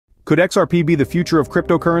Could XRP be the future of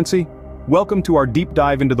cryptocurrency? Welcome to our deep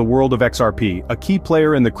dive into the world of XRP, a key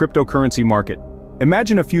player in the cryptocurrency market.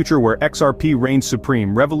 Imagine a future where XRP reigns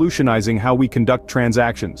supreme, revolutionizing how we conduct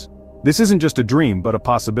transactions. This isn't just a dream, but a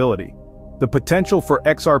possibility. The potential for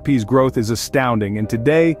XRP's growth is astounding, and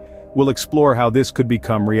today, we'll explore how this could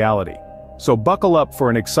become reality. So buckle up for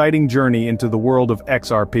an exciting journey into the world of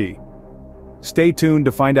XRP. Stay tuned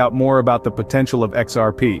to find out more about the potential of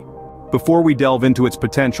XRP. Before we delve into its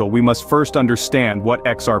potential, we must first understand what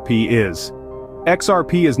XRP is.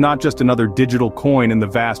 XRP is not just another digital coin in the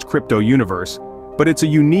vast crypto universe, but it's a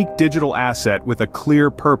unique digital asset with a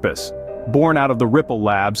clear purpose. Born out of the Ripple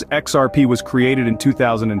Labs, XRP was created in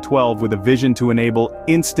 2012 with a vision to enable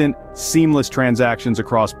instant, seamless transactions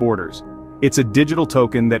across borders. It's a digital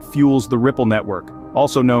token that fuels the Ripple network,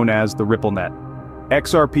 also known as the RippleNet.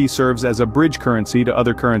 XRP serves as a bridge currency to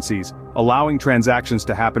other currencies, allowing transactions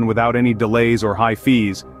to happen without any delays or high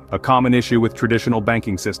fees, a common issue with traditional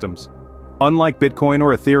banking systems. Unlike Bitcoin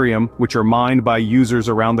or Ethereum, which are mined by users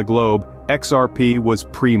around the globe, XRP was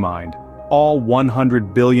pre-mined. All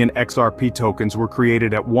 100 billion XRP tokens were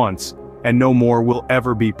created at once, and no more will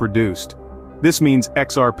ever be produced. This means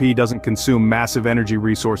XRP doesn't consume massive energy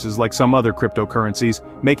resources like some other cryptocurrencies,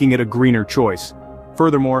 making it a greener choice.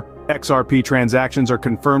 Furthermore, XRP transactions are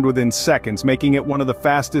confirmed within seconds, making it one of the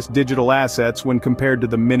fastest digital assets when compared to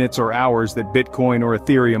the minutes or hours that Bitcoin or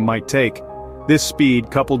Ethereum might take. This speed,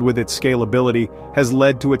 coupled with its scalability, has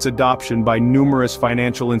led to its adoption by numerous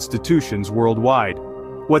financial institutions worldwide.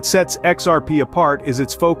 What sets XRP apart is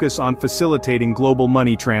its focus on facilitating global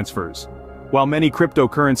money transfers. While many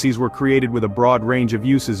cryptocurrencies were created with a broad range of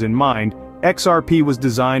uses in mind, XRP was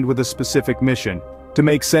designed with a specific mission: to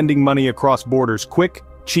make sending money across borders quick,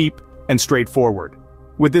 cheap, and straightforward.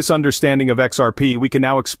 With this understanding of XRP, we can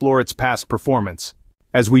now explore its past performance.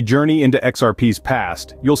 As we journey into XRP's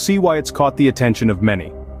past, you'll see why it's caught the attention of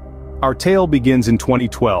many. Our tale begins in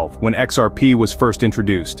 2012, when XRP was first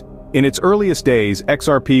introduced. In its earliest days,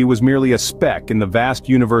 XRP was merely a speck in the vast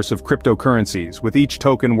universe of cryptocurrencies, with each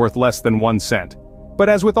token worth less than 1 cent. But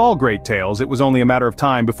as with all great tales, it was only a matter of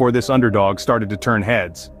time before this underdog started to turn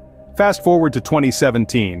heads. Fast forward to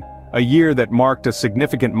 2017, a year that marked a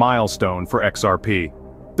significant milestone for XRP.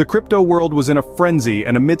 The crypto world was in a frenzy,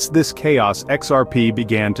 and amidst this chaos, XRP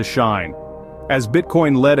began to shine. As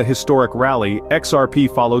Bitcoin led a historic rally,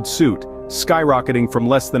 XRP followed suit, skyrocketing from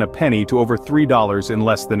less than a penny to over $3 in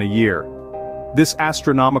less than a year. This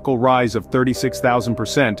astronomical rise of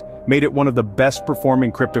 36,000% made it one of the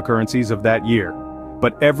best-performing cryptocurrencies of that year.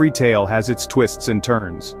 But every tale has its twists and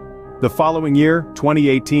turns. The following year,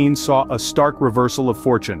 2018, saw a stark reversal of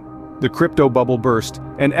fortune. The crypto bubble burst,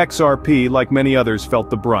 and XRP, like many others, felt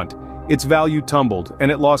the brunt. Its value tumbled, and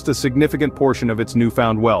it lost a significant portion of its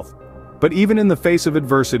newfound wealth. But even in the face of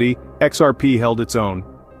adversity, XRP held its own.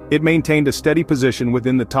 It maintained a steady position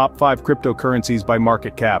within the top 5 cryptocurrencies by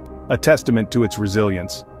market cap, a testament to its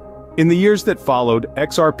resilience. In the years that followed,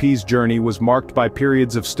 XRP's journey was marked by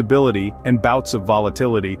periods of stability and bouts of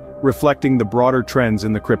volatility, reflecting the broader trends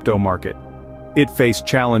in the crypto market. It faced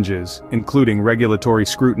challenges, including regulatory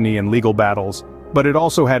scrutiny and legal battles, but it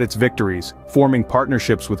also had its victories, forming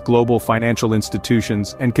partnerships with global financial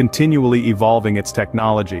institutions and continually evolving its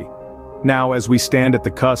technology. Now, as we stand at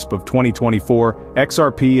the cusp of 2024,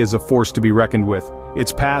 XRP is a force to be reckoned with.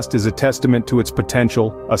 Its past is a testament to its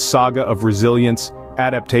potential, a saga of resilience,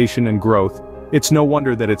 adaptation, and growth. It's no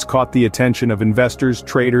wonder that it's caught the attention of investors,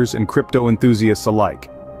 traders, and crypto enthusiasts alike.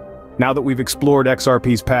 Now that we've explored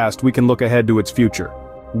XRP's past, we can look ahead to its future.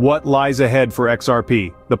 What lies ahead for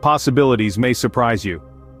XRP? The possibilities may surprise you.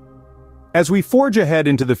 As we forge ahead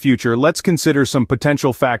into the future, let's consider some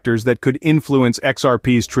potential factors that could influence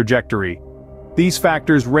XRP's trajectory. These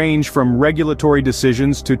factors range from regulatory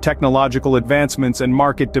decisions to technological advancements and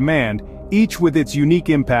market demand, each with its unique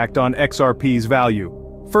impact on XRP's value.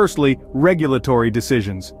 Firstly, regulatory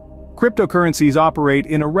decisions. Cryptocurrencies operate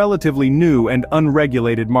in a relatively new and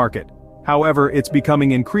unregulated market. However, it's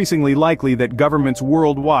becoming increasingly likely that governments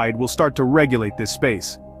worldwide will start to regulate this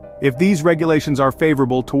space. If these regulations are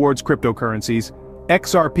favorable towards cryptocurrencies,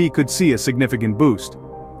 XRP could see a significant boost.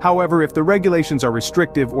 However, if the regulations are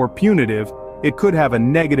restrictive or punitive, it could have a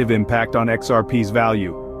negative impact on XRP's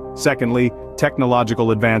value. Secondly,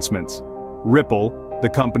 technological advancements. Ripple, the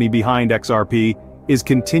company behind XRP, is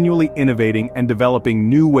continually innovating and developing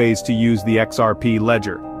new ways to use the XRP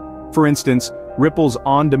ledger. For instance, Ripple's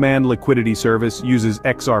on-demand liquidity service uses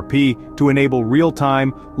XRP to enable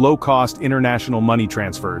real-time, low-cost international money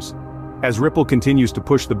transfers. As Ripple continues to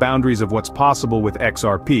push the boundaries of what's possible with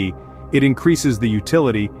XRP, it increases the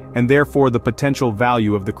utility and therefore the potential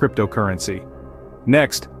value of the cryptocurrency.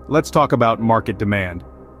 Next, let's talk about market demand.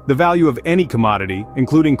 The value of any commodity,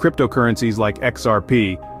 including cryptocurrencies like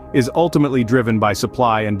XRP, is ultimately driven by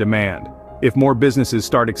supply and demand. If more businesses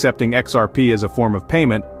start accepting XRP as a form of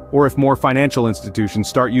payment, or if more financial institutions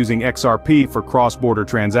start using XRP for cross-border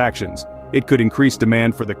transactions, it could increase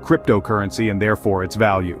demand for the cryptocurrency and therefore its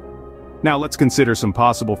value. Now let's consider some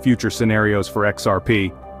possible future scenarios for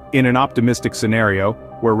XRP. In an optimistic scenario,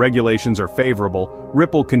 where regulations are favorable,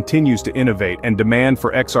 Ripple continues to innovate and demand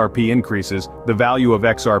for XRP increases, the value of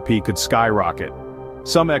XRP could skyrocket.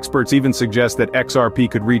 Some experts even suggest that XRP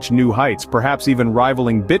could reach new heights, perhaps even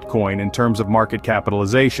rivaling Bitcoin in terms of market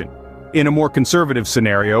capitalization. In a more conservative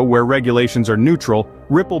scenario where regulations are neutral,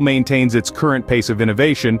 Ripple maintains its current pace of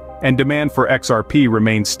innovation, and demand for XRP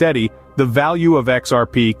remains steady, the value of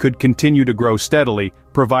XRP could continue to grow steadily,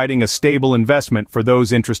 providing a stable investment for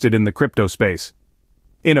those interested in the crypto space.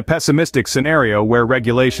 In a pessimistic scenario where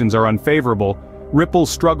regulations are unfavorable, Ripple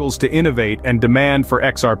struggles to innovate and demand for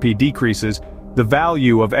XRP decreases, the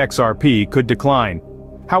value of XRP could decline.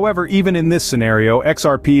 However, even in this scenario,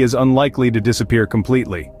 XRP is unlikely to disappear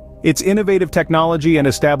completely. Its innovative technology and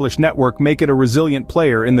established network make it a resilient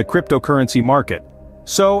player in the cryptocurrency market.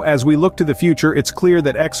 So, as we look to the future, it's clear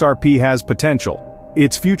that XRP has potential.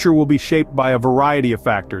 Its future will be shaped by a variety of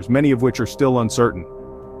factors, many of which are still uncertain.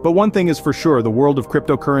 But one thing is for sure, the world of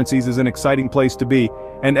cryptocurrencies is an exciting place to be,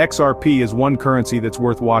 and XRP is one currency that's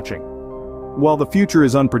worth watching. While the future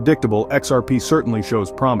is unpredictable, XRP certainly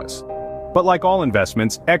shows promise. But like all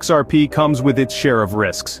investments, XRP comes with its share of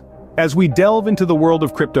risks. As we delve into the world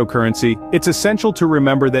of cryptocurrency, it's essential to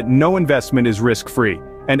remember that no investment is risk-free,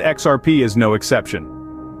 and XRP is no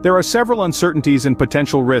exception. There are several uncertainties and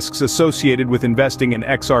potential risks associated with investing in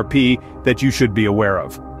XRP that you should be aware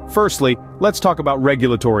of. Firstly, let's talk about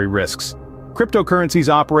regulatory risks. Cryptocurrencies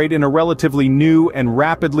operate in a relatively new and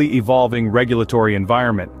rapidly evolving regulatory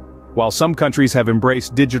environment. While some countries have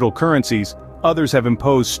embraced digital currencies, others have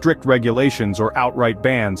imposed strict regulations or outright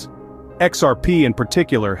bans. XRP in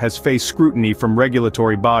particular has faced scrutiny from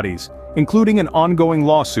regulatory bodies, including an ongoing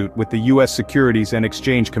lawsuit with the U.S. Securities and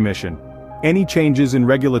Exchange Commission. Any changes in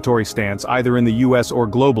regulatory stance either in the U.S. or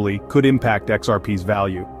globally could impact XRP's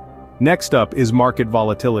value. Next up is market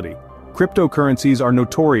volatility. Cryptocurrencies are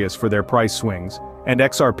notorious for their price swings, and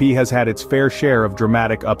XRP has had its fair share of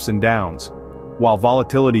dramatic ups and downs. While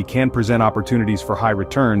volatility can present opportunities for high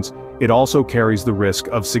returns, it also carries the risk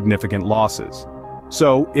of significant losses.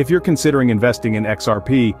 So, if you're considering investing in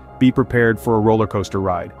XRP, be prepared for a roller coaster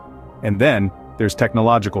ride. And then, there's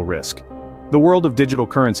technological risk. The world of digital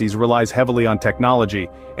currencies relies heavily on technology,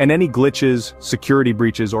 and any glitches, security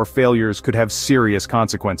breaches, or failures could have serious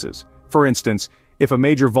consequences. For instance, if a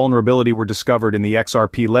major vulnerability were discovered in the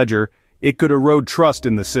XRP ledger, it could erode trust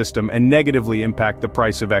in the system and negatively impact the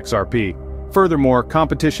price of XRP. Furthermore,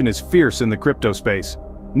 competition is fierce in the crypto space.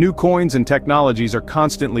 New coins and technologies are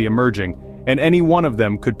constantly emerging, and any one of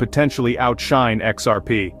them could potentially outshine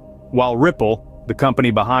XRP. While Ripple, the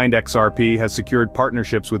company behind XRP, has secured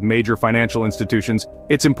partnerships with major financial institutions,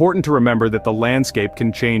 it's important to remember that the landscape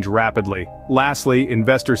can change rapidly. Lastly,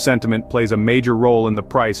 investor sentiment plays a major role in the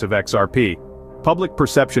price of XRP. Public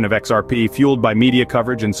perception of XRP, fueled by media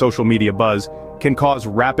coverage and social media buzz, can cause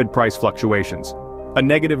rapid price fluctuations. A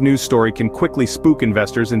negative news story can quickly spook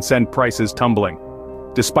investors and send prices tumbling.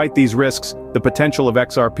 Despite these risks, the potential of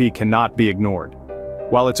XRP cannot be ignored.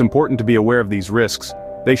 While it's important to be aware of these risks,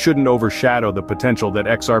 they shouldn't overshadow the potential that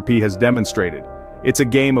XRP has demonstrated. It's a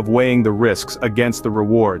game of weighing the risks against the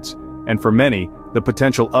rewards, and for many, the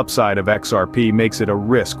potential upside of XRP makes it a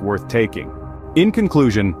risk worth taking. In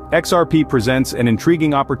conclusion, XRP presents an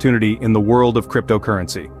intriguing opportunity in the world of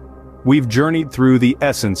cryptocurrency. We've journeyed through the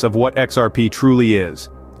essence of what XRP truly is: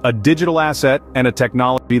 a digital asset and a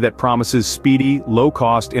technology that promises speedy,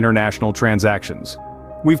 low-cost international transactions.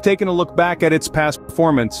 We've taken a look back at its past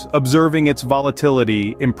performance, observing its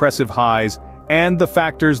volatility, impressive highs, and the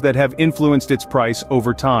factors that have influenced its price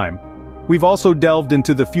over time. We've also delved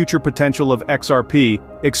into the future potential of XRP,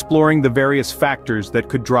 exploring the various factors that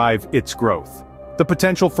could drive its growth. The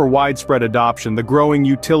potential for widespread adoption, the growing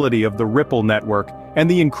utility of the Ripple network, and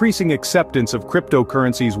the increasing acceptance of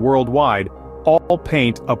cryptocurrencies worldwide all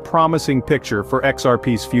paint a promising picture for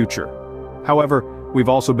XRP's future. However, we've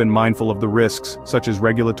also been mindful of the risks, such as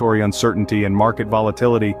regulatory uncertainty and market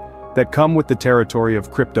volatility, that come with the territory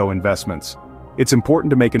of crypto investments. It's important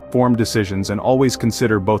to make informed decisions and always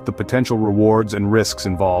consider both the potential rewards and risks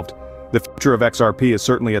involved. The future of XRP is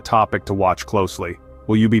certainly a topic to watch closely.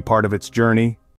 Will you be part of its journey?